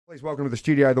Please welcome to the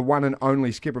studio the one and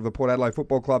only skipper of the Port Adelaide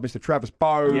Football Club, Mr. Travis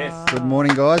Boak. Yes. Good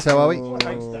morning, guys. How are we?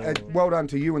 Well done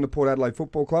to you and the Port Adelaide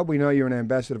Football Club. We know you're an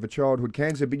ambassador for childhood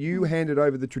cancer, but you handed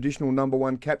over the traditional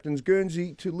 #1 captain's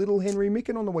Guernsey to little Henry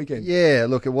Micken on the weekend. Yeah,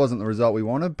 look, it wasn't the result we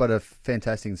wanted, but a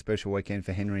fantastic and special weekend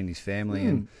for Henry and his family.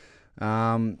 And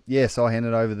so I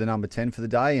handed over the number 10 for the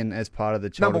day, and as part of the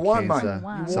childhood #1, cancer, mate.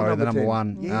 Wow. Sorry, the number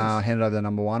 1. Yes. I handed over the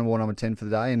number 1, wore number 10 for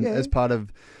the day, and as part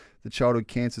of the Childhood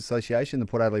Cancer Association, the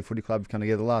Port Adelaide Footy Club have come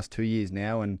together the last 2 years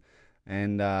now, and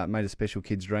made a special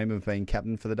kid's dream of being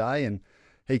captain for the day. And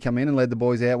he come in and led the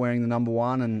boys out wearing the number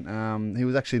 1, and he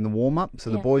was actually in the warm-up.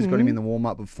 So the boys got him in the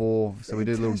warm-up before, so we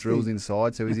did little drills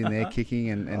inside. So he was in there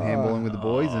kicking and handballing with the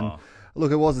boys. And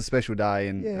look, it was a special day,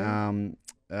 and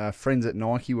friends at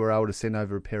Nike were able to send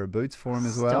over a pair of boots for him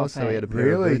as well. So he had a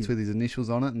pair of boots with his initials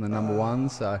on it and the number 1.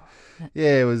 So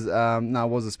yeah, it was it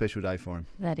was a special day for him.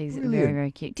 That is very, very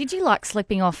cute. Did you like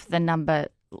slipping off the number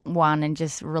 1 and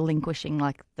just relinquishing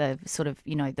like the sort of,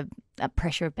 the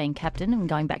pressure of being captain and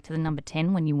going back to the number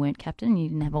 10 when you weren't captain and you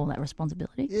didn't have all that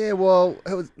responsibility? Yeah, well,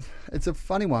 it's a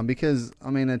funny one because,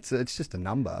 I mean, it's just a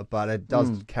number, but it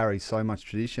does carry so much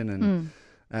tradition and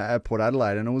at Port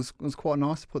Adelaide, and it was quite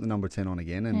nice to put the number 10 on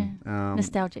again and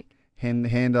nostalgic.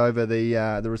 Hand over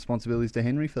the responsibilities to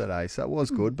Henry for the day, so it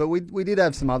was good. But we did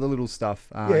have some other little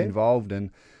stuff involved,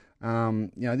 and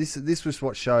this was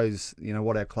what shows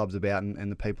what our club's about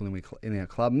and the people in our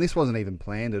club. And this wasn't even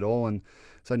planned at all. And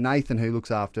so Nathan, who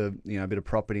looks after a bit of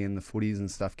property and the footies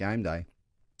and stuff game day,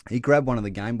 he grabbed one of the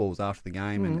game balls after the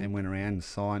game and went around and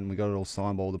signed. We got it all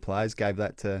signed by all the players. Gave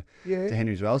that to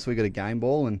Henry as well. So we got a game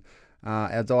ball, and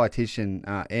our dietitian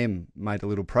M made a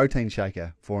little protein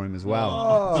shaker for him as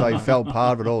well. So he felt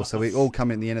part of it all. So we all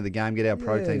come in the end of the game, get our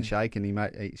protein shake, and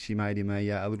she made him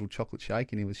a little chocolate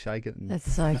shake, and he was shaking.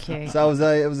 That's so cute. So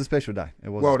it was a special day. It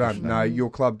was well done. No,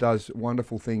 your club does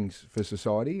wonderful things for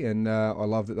society, and I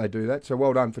love that they do that. So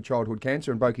well done for childhood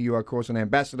cancer, and Boak, you are of course an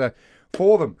ambassador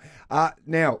for them.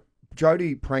 Now,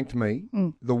 Jodie pranked me,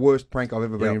 the worst prank I've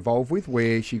ever been involved with,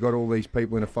 where she got all these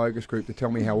people in a focus group to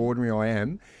tell me how ordinary I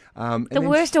am. The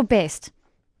worst or best?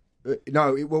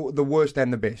 The worst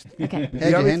and the best. Okay.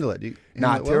 How'd you handle it?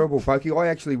 Terrible, Pokey. I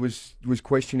actually was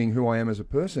questioning who I am as a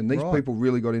person. These people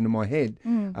really got into my head.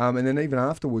 And then even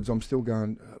afterwards, I'm still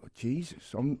going, oh,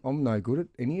 Jesus, I'm no good at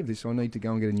any of this. I need to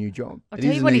go and get a new job. It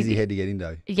is an easy head to get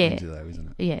into, though,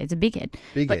 isn't it? Yeah, it's a big head.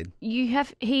 Big head. You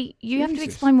have to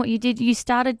explain what you did. You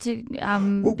started to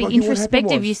be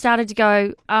introspective. You started to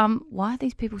go, why are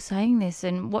these people saying this,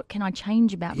 and what can I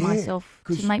change about myself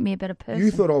to make me a better person? You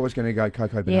thought I was going to go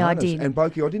Coco Bananas. Yeah, I did. And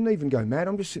Boakey, I didn't even go mad.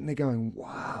 I'm just sitting there going,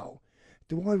 wow,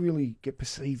 do I really get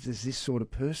perceived as this sort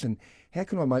of person? How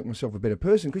can I make myself a better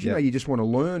person? Because, you just want to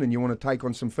learn and you want to take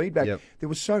on some feedback. There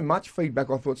was so much feedback,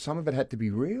 I thought some of it had to be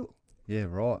real. Yeah,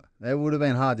 right. That would have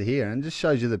been hard to hear, and it just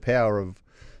shows you the power of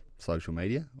social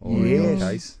media, or in your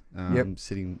case,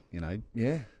 sitting,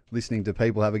 listening to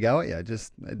people have a go at you.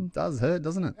 It does hurt,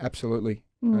 doesn't it? Absolutely.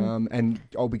 And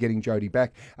I'll be getting Jodie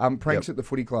back. Pranks at the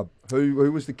footy club. Who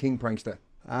was the king prankster?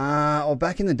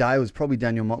 Back in the day, it was probably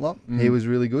Daniel Motlop. He was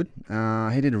really good.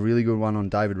 He did a really good one on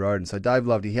David Roden. So Dave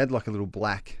loved it. He had like a little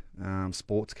black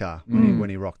sports car when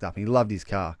he rocked up. He loved his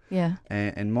car. Yeah.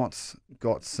 And Mott's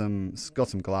got some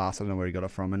glass. I don't know where he got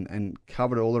it from, and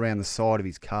covered it all around the side of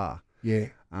his car. Yeah.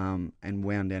 And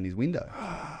wound down his window.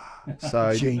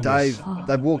 So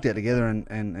they've walked out together,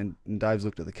 and Dave's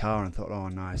looked at the car and thought, oh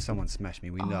no, someone smashed my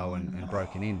window and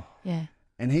broken in. Yeah.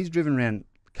 And he's driven around,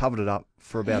 covered it up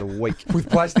for about a week. With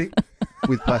plastic?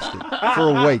 With plastic. For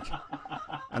a week.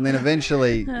 And then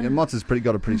eventually, Motts has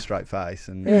got a pretty straight face.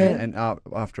 And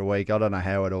after a week, I don't know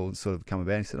how it all sort of come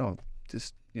about. He said, oh,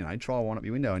 just, try one up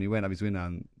your window. And he went up his window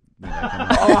and window came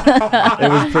out. It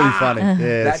was pretty funny.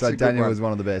 Yeah, so Daniel was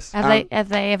one of the best. Have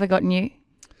they ever gotten you?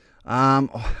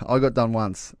 I got done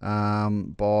once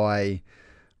by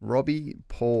Robbie,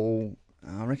 Paul,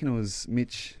 I reckon it was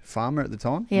Mitch Farmer at the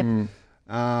time. Yep.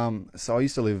 So I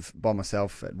used to live by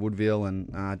myself at Woodville,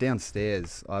 and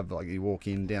downstairs, you walk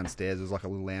in downstairs, there's like a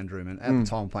little lounge room, and at the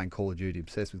time I'm playing Call of Duty,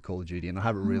 obsessed with Call of Duty, and I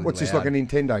have it really What's this, like a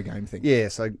Nintendo game thing? Yeah,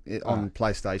 so on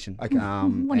PlayStation. Okay.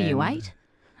 What are you, 8?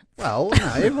 Well,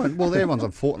 no, everyone's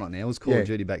on Fortnite now. It was Call of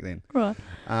Duty back then. Right.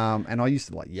 And I used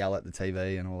to yell at the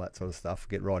TV and all that sort of stuff,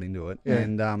 get right into it. Yeah.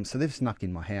 And so they've snuck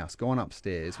in my house, gone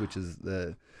upstairs, which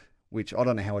I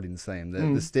don't know how I didn't see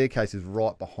them. The staircase is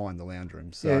right behind the lounge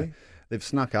room. So they've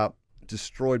snuck up,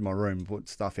 destroyed my room, put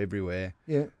stuff everywhere.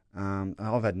 Yeah.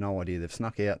 I've had no idea. They've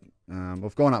snuck out.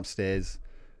 I've gone upstairs.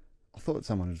 I thought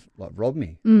someone had robbed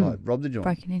me, robbed the joint.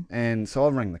 Broken in. And so I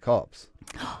rang the cops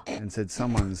and said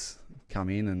someone's come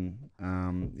in and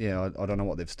I don't know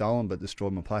what they've stolen, but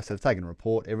destroyed my place. They've taken a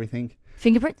report, everything.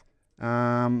 Fingerprints?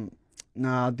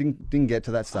 No, didn't get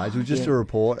to that stage. It was just a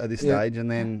report at this stage, and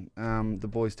then the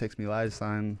boys text me later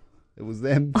saying it was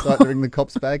them. So I had to ring the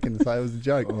cops back and say it was a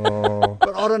joke. Oh.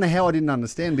 But I don't know how I didn't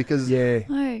understand, because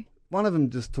Oh. one of them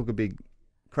just took a big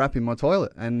crap in my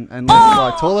toilet and left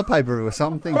like toilet paper or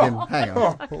something. Thinking, hang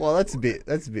on, well that's a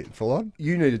bit full on.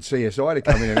 You needed CSI to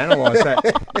come in and analyse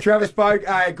that. Travis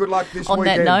Boak, good luck this On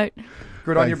weekend. that note.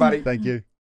 Good on you, buddy. Thank you.